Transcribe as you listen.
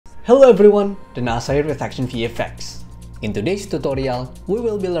Hello everyone, Danasa here with ActionVFX. In today's tutorial, we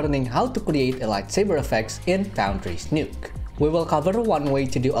will be learning how to create a lightsaber effects in Foundry's Nuke. We will cover one way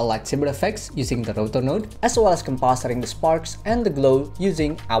to do a lightsaber effects using the rotor node, as well as compositing the sparks and the glow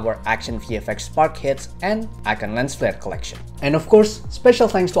using our ActionVFX spark hits and icon lens flare collection. And of course, special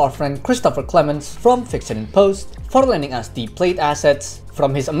thanks to our friend Christopher Clements from Fix It in Post for lending us the plate assets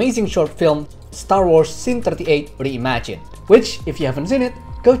from his amazing short film Star Wars Scene 38 Reimagined, which, if you haven't seen it,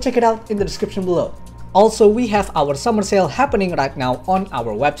 go check it out in the description below. Also, we have our summer sale happening right now on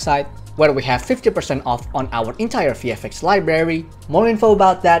our website, where we have 50% off on our entire VFX library. More info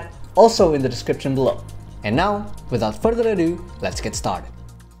about that also in the description below. And now, without further ado, let's get started.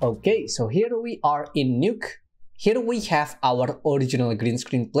 Okay, so here we are in Nuke. Here we have our original green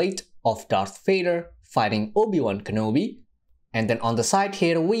screen plate of Darth Vader fighting Obi-Wan Kenobi. And then on the side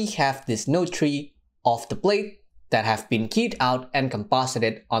here, we have this node tree of the plate that have been keyed out and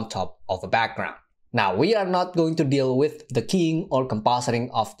composited on top of a background. Now, we are not going to deal with the keying or compositing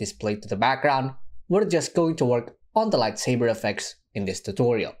of this plate to the background. We're just going to work on the lightsaber effects in this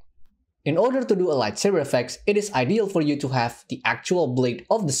tutorial. In order to do a lightsaber effects, it is ideal for you to have the actual blade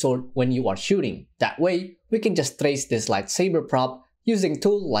of the sword when you are shooting. That way, we can just trace this lightsaber prop using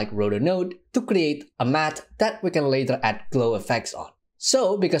tool like rotor node to create a matte that we can later add glow effects on.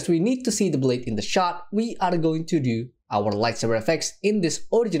 So, because we need to see the blade in the shot, we are going to do our lightsaber effects in this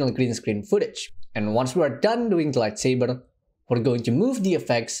original green screen footage. And once we are done doing the lightsaber, we're going to move the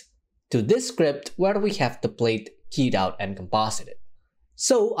effects to this script where we have the plate keyed out and composited.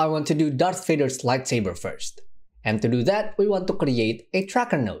 So, I want to do Darth Vader's lightsaber first. And to do that, we want to create a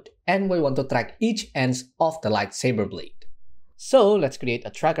tracker node, and we want to track each ends of the lightsaber blade. So, let's create a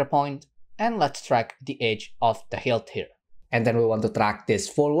tracker point, and let's track the edge of the hilt here. And then we want to track this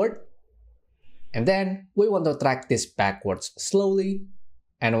forward. And then we want to track this backwards slowly.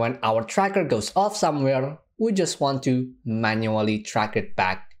 And when our tracker goes off somewhere, we just want to manually track it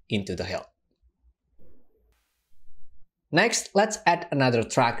back into the hilt. Next, let's add another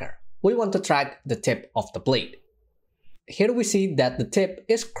tracker. We want to track the tip of the blade. Here we see that the tip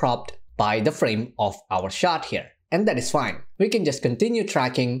is cropped by the frame of our shot here. And that is fine. We can just continue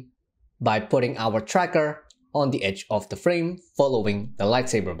tracking by putting our tracker on the edge of the frame following the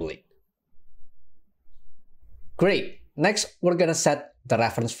lightsaber blade. Great! Next, we're gonna set the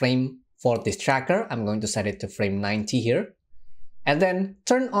reference frame for this tracker. I'm going to set it to frame 90 here. And then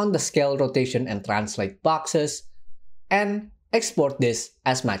turn on the scale, rotation, and translate boxes and export this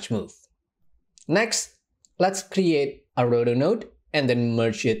as match move. Next, let's create a rotor node and then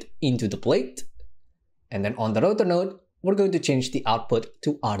merge it into the plate. And then on the rotor node, we're going to change the output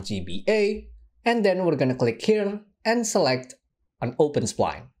to RGBA. And then we're going to click here and select an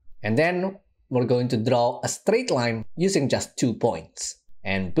Openspline. And then we're going to draw a straight line using just 2 points.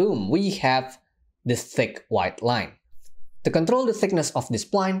 And boom, we have this thick white line. To control the thickness of this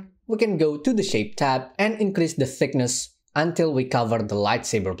spline, we can go to the Shape tab and increase the thickness until we cover the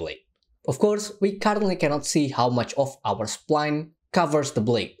lightsaber blade. Of course, we currently cannot see how much of our spline covers the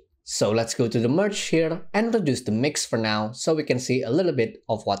blade. So let's go to the merge here and reduce the mix for now so we can see a little bit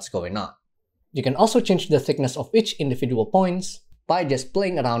of what's going on. You can also change the thickness of each individual points by just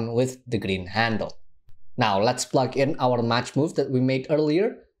playing around with the green handle. Now let's plug in our match move that we made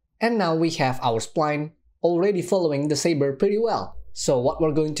earlier, and now we have our spline already following the saber pretty well. So what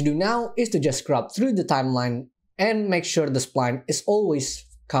we're going to do now is to just scrub through the timeline and make sure the spline is always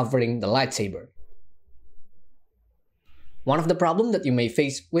covering the lightsaber. One of the problems that you may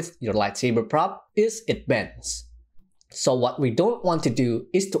face with your lightsaber prop is it bends. So what we don't want to do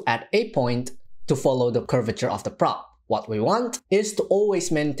is to add a point to follow the curvature of the prop. What we want is to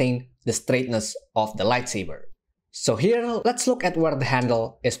always maintain the straightness of the lightsaber. So here, let's look at where the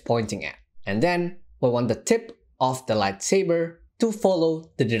handle is pointing at. And then we want the tip of the lightsaber to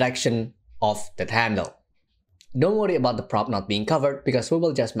follow the direction of that handle. Don't worry about the prop not being covered because we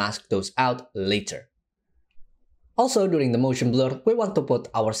will just mask those out later. Also, during the motion blur, we want to put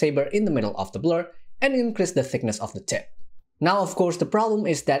our saber in the middle of the blur and increase the thickness of the tip. Now, of course, the problem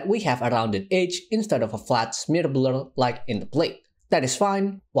is that we have a rounded edge instead of a flat smear blur like in the plate. That is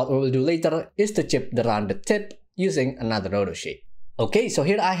fine. What we will do later is to chip the rounded tip using another rotor shape. Okay, so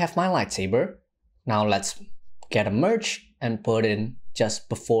here I have my lightsaber. Now let's get a merge and put in just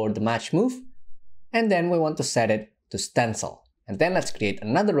before the match move. And then we want to set it to stencil. And then let's create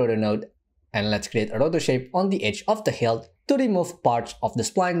another rotor node and let's create a rotor shape on the edge of the hilt to remove parts of the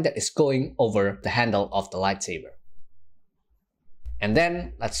spline that is going over the handle of the lightsaber. And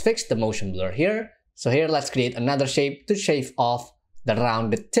then let's fix the motion blur here. So here let's create another shape to shave off the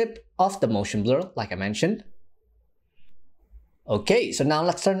rounded tip of the motion blur like I mentioned. Okay, so now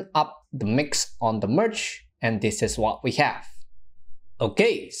let's turn up the mix on the merge, and this is what we have.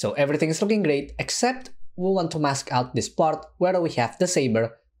 Okay, so everything is looking great, except we want to mask out this part where we have the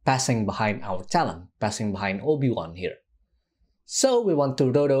saber passing behind our talon, passing behind Obi-Wan here. So we want to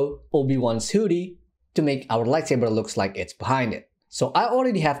roto Obi-Wan's hoodie to make our lightsaber looks like it's behind it. So I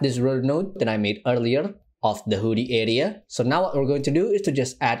already have this roto node that I made earlier of the hoodie area. So now what we're going to do is to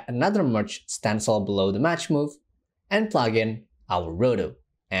just add another merge stencil below the match move and plug in our roto,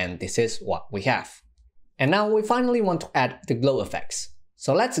 and this is what we have. And now we finally want to add the glow effects.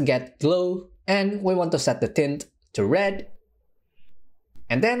 So let's get glow, and we want to set the tint to red,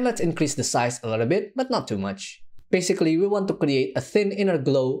 and then let's increase the size a little bit, but not too much. Basically, we want to create a thin inner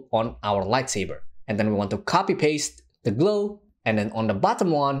glow on our lightsaber, and then we want to copy paste the glow, and then on the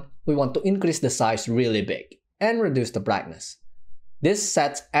bottom one we want to increase the size really big and reduce the brightness. This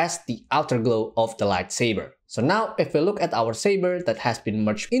sets as the outer glow of the lightsaber. So now if we look at our saber that has been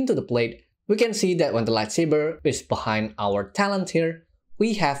merged into the plate, we can see that when the lightsaber is behind our talon here,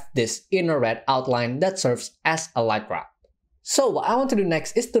 we have this inner red outline that serves as a light wrap. So what I want to do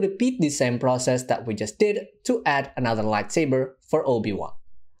next is to repeat the same process that we just did to add another lightsaber for Obi-Wan.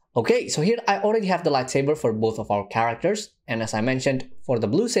 Okay, so here I already have the lightsaber for both of our characters, and as I mentioned, for the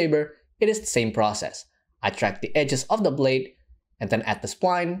blue saber, it is the same process. I track the edges of the blade, and then add the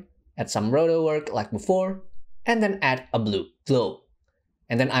spline, add some roto work like before, and then add a blue glow.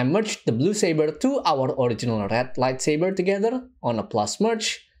 And then I merged the blue saber to our original red lightsaber together on a plus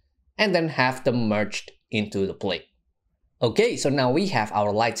merge, and then have them merged into the plate. Okay, so now we have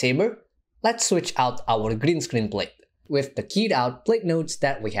our lightsaber. Let's switch out our green screen plate with the keyed out plate nodes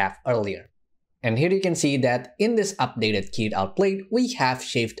that we have earlier. And here you can see that in this updated keyed out plate, we have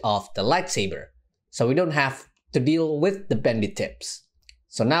shaved off the lightsaber, so we don't have to deal with the bendy tips.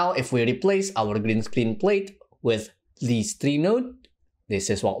 So now if we replace our green screen plate with these three nodes, this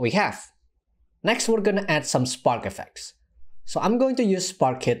is what we have. Next, we're gonna add some spark effects. So I'm going to use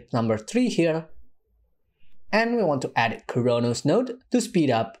spark hit number 3 here, and we want to add Chronos node to speed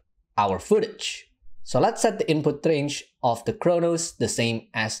up our footage. So let's set the input range of the Chronos the same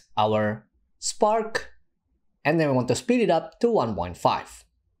as our spark, and then we want to speed it up to 1.5.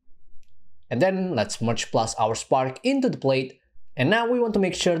 And then let's merge plus our spark into the plate, and now we want to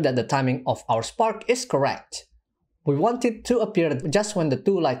make sure that the timing of our spark is correct. We want it to appear just when the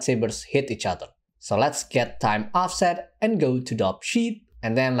two lightsabers hit each other. So let's get time offset and go to the sheet,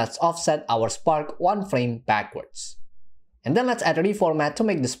 and then let's offset our spark 1 frame backwards. And then let's add a reformat to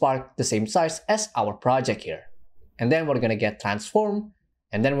make the spark the same size as our project here. And then we're gonna get transform,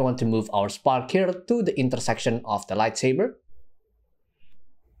 and then we want to move our spark here to the intersection of the lightsaber.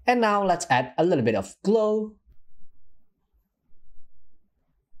 And now let's add a little bit of glow,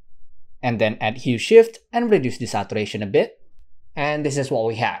 and then add hue shift and reduce the saturation a bit, and this is what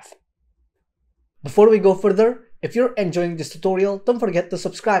we have. Before we go further, if you're enjoying this tutorial, don't forget to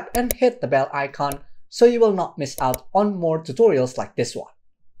subscribe and hit the bell icon so you will not miss out on more tutorials like this one.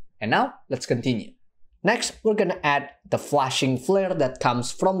 And now, let's continue. Next, we're gonna add the flashing flare that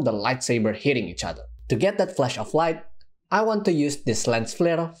comes from the lightsaber hitting each other. To get that flash of light, I want to use this lens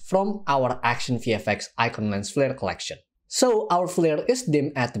flare from our ActionVFX Icon Lens Flare collection. So our flare is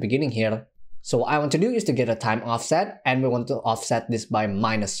dim at the beginning here. So what I want to do is to get a time offset, and we want to offset this by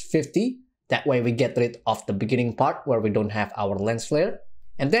 -50. That way we get rid of the beginning part where we don't have our lens flare.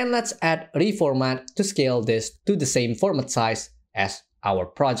 And then let's add reformat to scale this to the same format size as our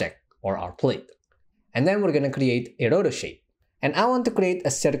project or our plate. And then we're gonna create a roto shape. And I want to create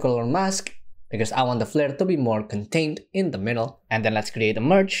a circular mask because I want the flare to be more contained in the middle. And then let's create a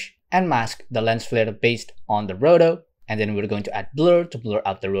merge and mask the lens flare based on the roto. And then we're going to add blur to blur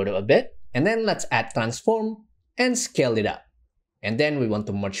out the roto a bit. And then let's add transform and scale it up. And then we want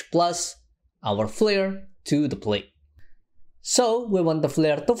to merge plus our flare to the plate. So we want the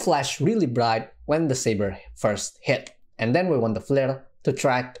flare to flash really bright when the saber first hit. And then we want the flare to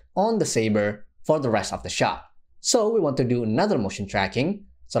track on the saber for the rest of the shot. So we want to do another motion tracking.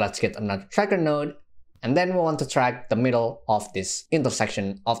 So let's get another tracker node. And then we want to track the middle of this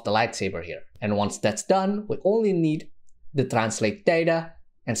intersection of the lightsaber here. And once that's done, we only need the translate data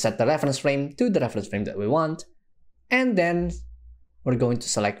and set the reference frame to the reference frame that we want. And then we're going to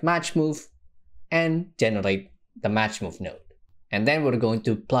select match move and generate the match move node. And then we're going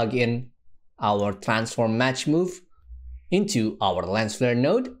to plug in our transform match move into our lens flare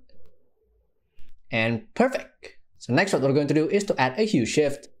node. And perfect. So next what we're going to do is to add a hue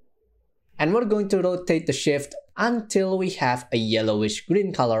shift. And we're going to rotate the shift until we have a yellowish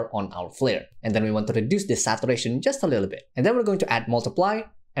green color on our flare. And then we want to reduce the saturation just a little bit. And then we're going to add multiply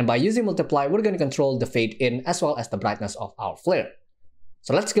And by using multiply, we're going to control the fade in as well as the brightness of our flare.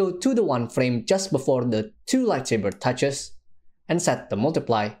 So let's go to the one frame just before the two lightsaber touches and set the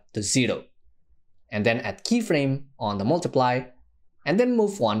multiply to 0. And then add keyframe on the multiply, and then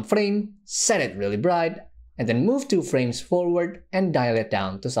move one frame, set it really bright, and then move 2 frames forward and dial it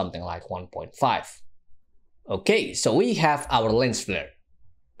down to something like 1.5. Okay, so we have our lens flare.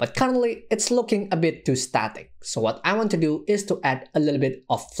 But currently, it's looking a bit too static. So what I want to do is to add a little bit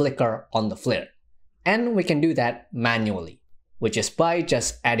of flicker on the flare. And we can do that manually, which is by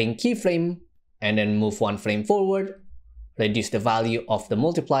just adding keyframe and then move one frame forward, reduce the value of the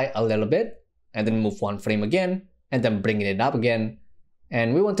multiply a little bit, and then move one frame again, and then bringing it up again.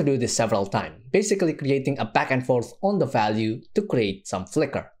 And we want to do this several times, basically creating a back and forth on the value to create some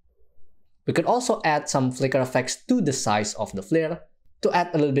flicker. We could also add some flicker effects to the size of the flare to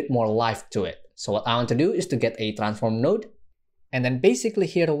add a little bit more life to it. So what I want to do is to get a transform node, and then basically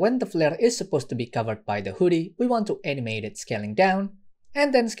here when the flare is supposed to be covered by the hoodie, we want to animate it scaling down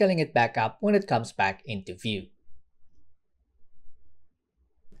and then scaling it back up when it comes back into view.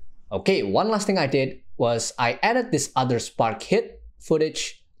 Okay, one last thing I did was I added this other spark hit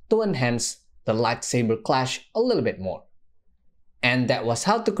footage to enhance the lightsaber clash a little bit more. And that was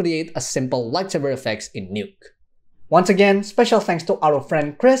how to create a simple lightsaber effects in Nuke. Once again, special thanks to our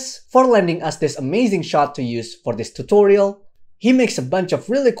friend Chris for lending us this amazing shot to use for this tutorial. He makes a bunch of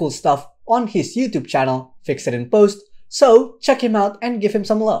really cool stuff on his YouTube channel, Fix It in Post, so check him out and give him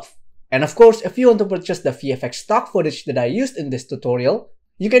some love. And of course, if you want to purchase the VFX stock footage that I used in this tutorial,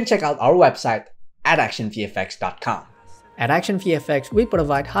 you can check out our website at ActionVFX.com. At ActionVFX, we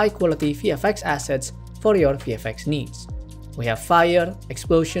provide high-quality VFX assets for your VFX needs. We have fire,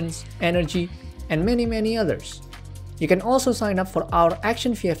 explosions, energy, and many others. You can also sign up for our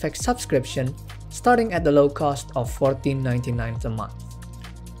ActionVFX subscription starting at the low cost of $14.99 a month.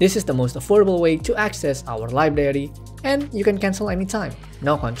 This is the most affordable way to access our library, and you can cancel anytime,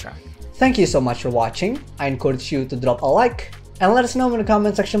 no contract. Thank you so much for watching. I encourage you to drop a like and let us know in the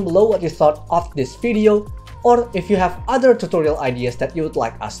comment section below what you thought of this video, or if you have other tutorial ideas that you would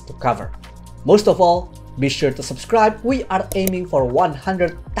like us to cover. Most of all, be sure to subscribe. We are aiming for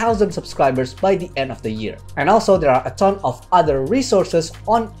 100,000 subscribers by the end of the year. And also there are a ton of other resources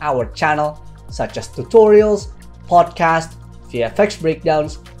on our channel, such as tutorials, podcasts, VFX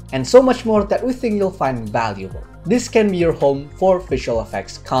breakdowns, and so much more that we think you'll find valuable. This can be your home for visual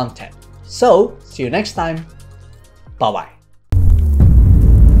effects content. So, see you next time. Bye-bye.